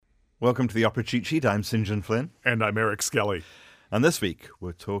Welcome to the Opera Cheat Sheet. I'm St. John Flynn. And I'm Eric Skelly. And this week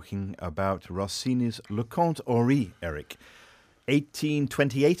we're talking about Rossini's Le Comte Henri, Eric.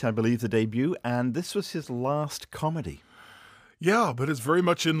 1828, I believe, the debut, and this was his last comedy. Yeah, but it's very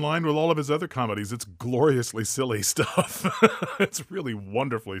much in line with all of his other comedies. It's gloriously silly stuff. It's really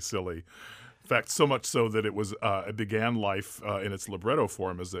wonderfully silly. In fact, so much so that it began life in its libretto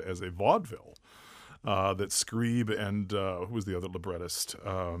form as a vaudeville that Scribe and who was the other librettist?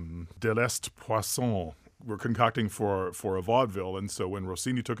 Deleste Poisson were concocting for a vaudeville. And so when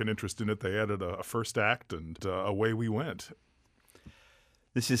Rossini took an interest in it, they added a first act, and away we went.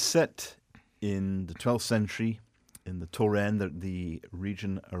 This is set in the 12th century in the Touraine, the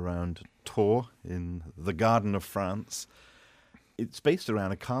region around Tours, in the garden of France. It's based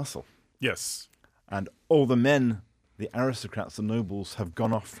around a castle. Yes. And all the men, the aristocrats, the nobles, have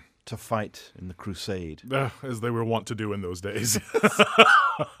gone off to fight in the crusade. As they were wont to do in those days.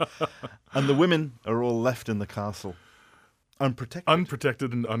 And the women are all left in the castle, unprotected.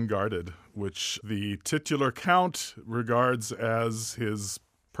 Unprotected and unguarded, which the titular count regards as his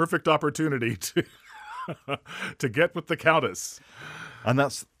perfect opportunity to get with the countess. And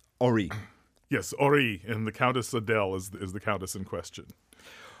that's Henri. Yes, Henri, and the Countess Adele is the countess in question.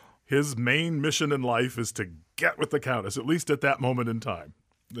 His main mission in life is to get with the countess, at least at that moment in time.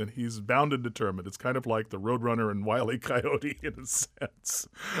 And he's bound and determined. It's kind of like the Roadrunner and Wile E. Coyote in a sense.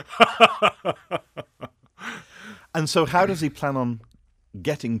 And so how does he plan on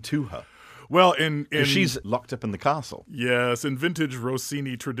getting to her? Well, she's locked up in the castle. Yes, in vintage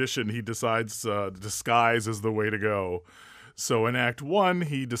Rossini tradition, he decides disguise is the way to go. So in Act 1,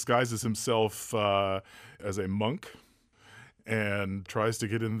 he disguises himself as a monk and tries to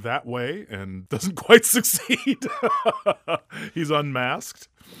get in that way and doesn't quite succeed. He's unmasked.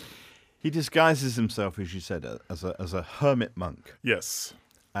 He disguises himself, as you said, as a hermit monk. Yes.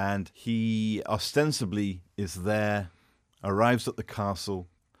 And he ostensibly is there, arrives at the castle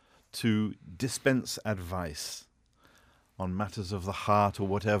to dispense advice on matters of the heart or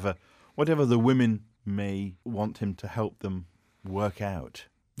whatever the women may want him to help them work out.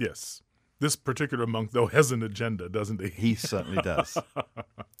 Yes. This particular monk, though, has an agenda, doesn't he? He certainly does.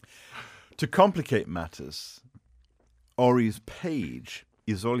 To complicate matters, Henri's page,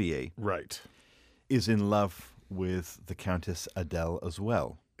 Isolier, right, is in love with the Countess Adele as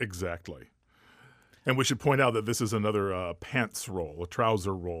well. Exactly. And we should point out that this is another pants role, a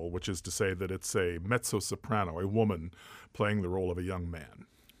trouser role, which is to say that it's a mezzo-soprano, a woman playing the role of a young man.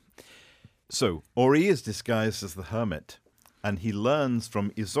 So Henri is disguised as the hermit, and he learns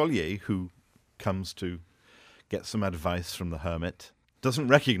from Isolier, who comes to get some advice from the hermit, doesn't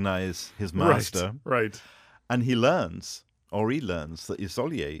recognize his master. Right. And Henri learns that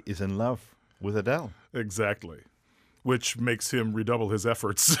Isolier is in love with Adele. Exactly. Which makes him redouble his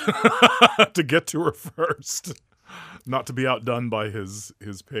efforts to get to her first, not to be outdone by his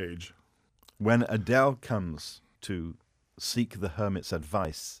page. When Adele comes to seek the hermit's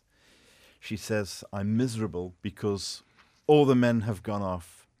advice, she says, I'm miserable because all the men have gone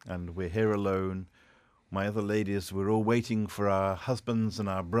off and we're here alone. My other ladies, we're all waiting for our husbands and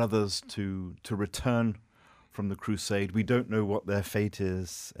our brothers to return from the crusade. We don't know what their fate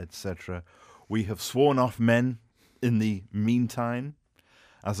is, etc. We have sworn off men in the meantime.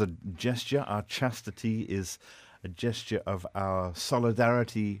 As a gesture, our chastity is a gesture of our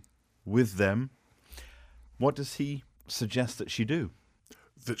solidarity with them. What does he suggest that she do?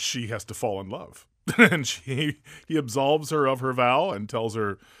 That she has to fall in love. And he absolves her of her vow and tells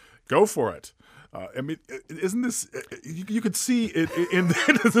her, go for it. I mean, isn't this, you could see in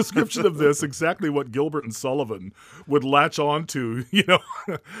the description of this exactly what Gilbert and Sullivan would latch on to,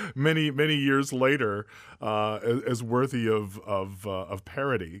 many, many years later as worthy of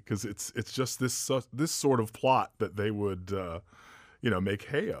parody, because it's just this sort of plot that they would, make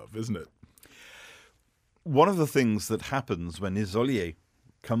hay of, isn't it? One of the things that happens when Isolier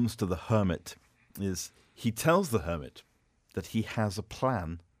comes to the hermit is he tells the hermit that he has a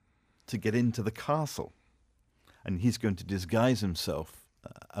plan to get into the castle, and he's going to disguise himself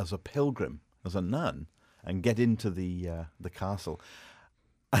as a pilgrim, as a nun, and get into the castle.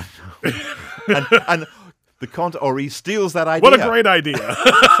 And the Comte Henri steals that idea. What a great idea!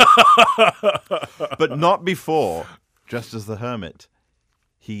 But not before, just as the hermit,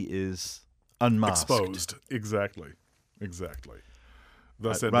 he is unmasked. Exposed. Exactly.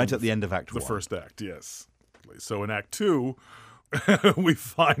 Thus right at the end of Act 1. The first act, yes. So in Act 2, we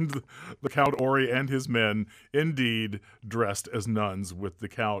find the Count Henri and his men indeed dressed as nuns, with the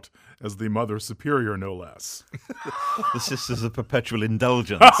Count as the Mother Superior, no less. The Sisters of Perpetual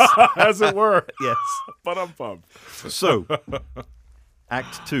Indulgence. As it were. Yes. But I'm pumped. So,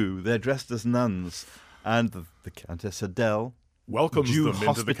 Act 2, they're dressed as nuns, and the Countess Adele welcomes due them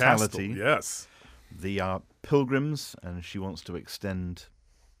into the castle. hospitality. Yes. They are pilgrims, and she wants to extend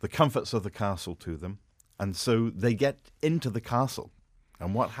the comforts of the castle to them. And so they get into the castle.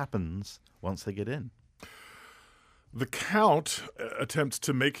 And what happens once they get in? The Count attempts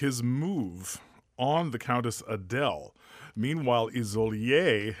to make his move on the Countess Adele. Meanwhile,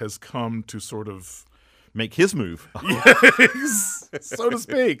 Isolier has come to sort of Make his move. yes, so to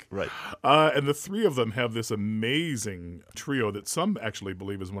speak. Right. And the three of them have this amazing trio that some actually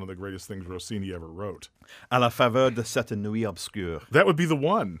believe is one of the greatest things Rossini ever wrote. À la faveur de cette nuit obscure. That would be the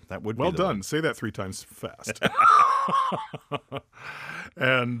one. That would be well the done. one. Say that 3 times fast.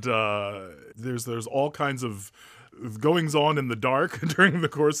 And there's all kinds of goings on in the dark during the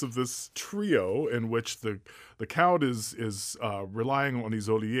course of this trio, in which the Count is relying on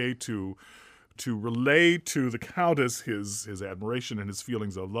Isolier to relay to the Countess his admiration and his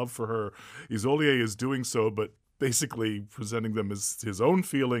feelings of love for her. Isolier is doing so, but basically presenting them as his own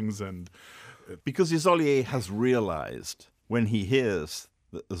feelings. And Because Isolier has realized, when he hears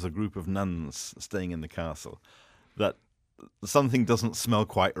that there's a group of nuns staying in the castle, that something doesn't smell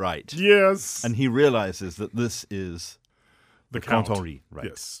quite right. yes, And he realizes that this is the Count Count. Henri, right?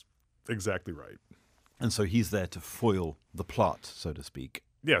 Yes, exactly right. And so he's there to foil the plot, so to speak.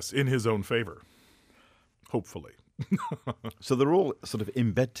 Yes, in his own favor, hopefully. So they're all sort of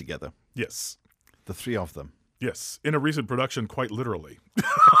in bed together, Yes. the three of them. Yes, in a recent production, quite literally.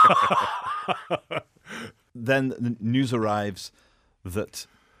 Then the news arrives that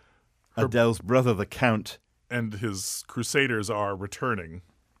Adele's brother, the Count, And his crusaders are returning.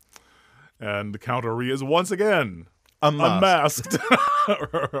 And the Count Henri is once again unmasked.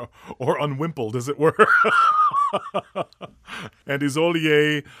 or unwimpled, as it were. And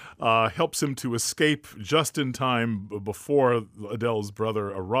Isolier helps him to escape just in time before Adele's brother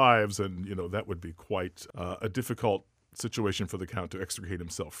arrives. And, that would be quite a difficult situation for the Count to extricate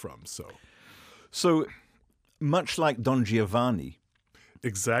himself from. So much like Don Giovanni,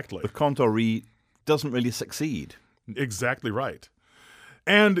 Exactly. the Comte Henri doesn't really succeed. Exactly right.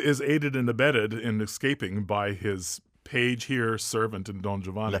 And is aided and abetted in escaping by his page here, servant in Don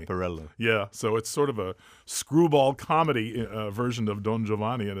Giovanni. Leporello. Yeah, so it's sort of a screwball comedy version of Don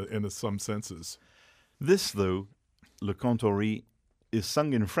Giovanni in some senses. This, though, Le Comte Henri, is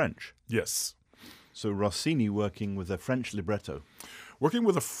sung in French. Yes. So Rossini working with a French libretto. Working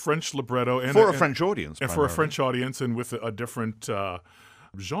with a French libretto. And For a French audience. And for a primarily. French audience, and with a different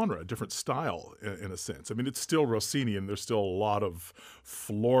genre, a different style, in a sense. I mean, it's still Rossini, and there's still a lot of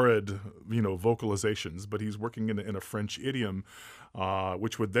florid, vocalizations, but he's working in a French idiom,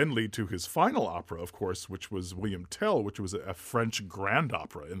 which would then lead to his final opera, of course, which was William Tell, which was a French grand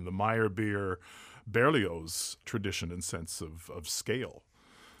opera in the Meyerbeer, Berlioz tradition and sense of scale.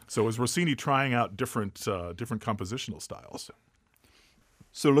 So is Rossini trying out different compositional styles?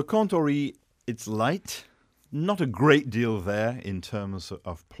 So Le Comte Henri, it's light, not a great deal there in terms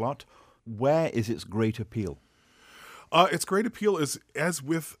of plot. Where is its great appeal? Its great appeal is, as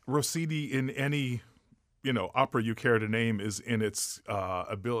with Rossini in any, opera you care to name, is in its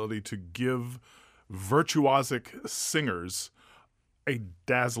ability to give virtuosic singers a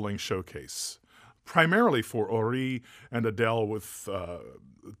dazzling showcase. Primarily for Henri and Adele, with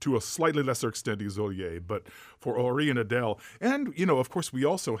to a slightly lesser extent Isolier, but for Henri and Adele. And, of course, we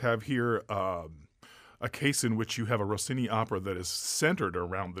also have here a case in which you have a Rossini opera that is centered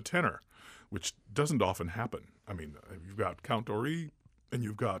around the tenor, which doesn't often happen. I mean, you've got Count Henri, and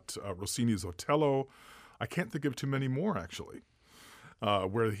you've got Rossini's Otello. I can't think of too many more, actually,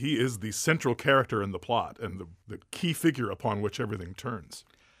 where he is the central character in the plot and the key figure upon which everything turns.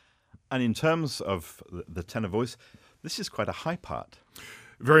 And in terms of the tenor voice, this is quite a high part.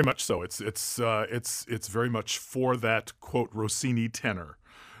 Very much so. It's very much for that, quote, Rossini tenor,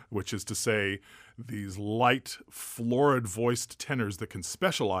 which is to say these light, florid-voiced tenors that can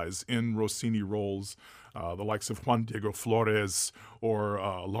specialize in Rossini roles, the likes of Juan Diego Flores or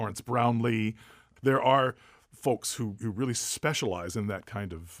Lawrence Brownlee. There are folks who really specialize in that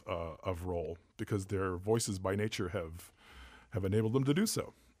kind of role because their voices by nature have enabled them to do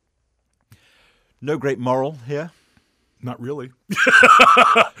so. No great moral here. Not really.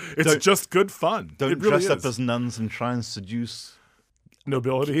 It's just good fun. Don't it really dress up is. as nuns and try and seduce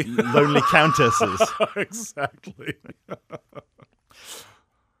Nobility. lonely countesses. Exactly.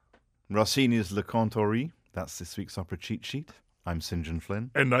 Rossini's Le Comte Henri. That's this week's opera cheat sheet. I'm St. John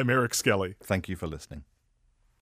Flynn. And I'm Eric Skelly. Thank you for listening.